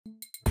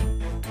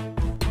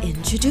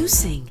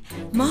Introducing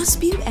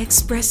Mosbeau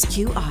Express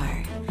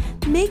Qr.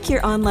 Make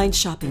your online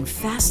shopping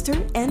faster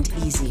and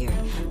easier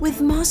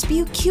with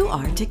Mosbeau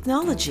QR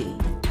technology.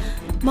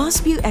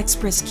 Mosbeau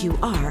Express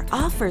Qr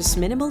offers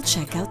minimal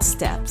checkout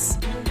steps.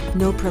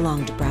 No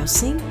prolonged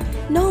browsing,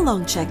 no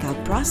long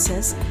checkout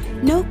process,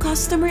 no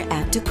customer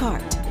add to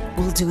cart.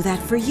 We'll do that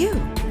for you.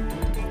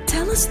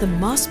 Tell us the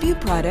Mosbeau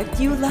product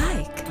you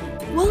like.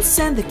 We'll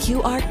send the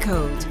QR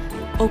code.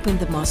 Open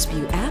the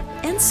Mosbeau app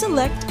and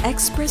select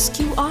Express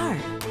QR.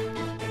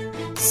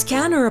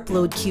 Scan or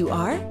upload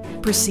QR,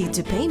 proceed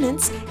to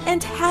payments,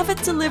 and have it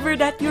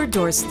delivered at your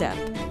doorstep.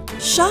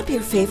 Shop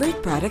your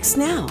favorite products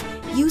now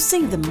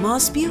using the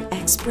Mosbeau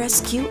Express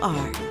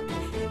QR.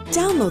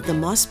 Download the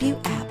Mosbeau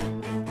app.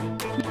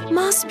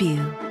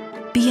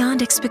 Mosbeau,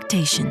 beyond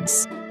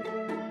expectations.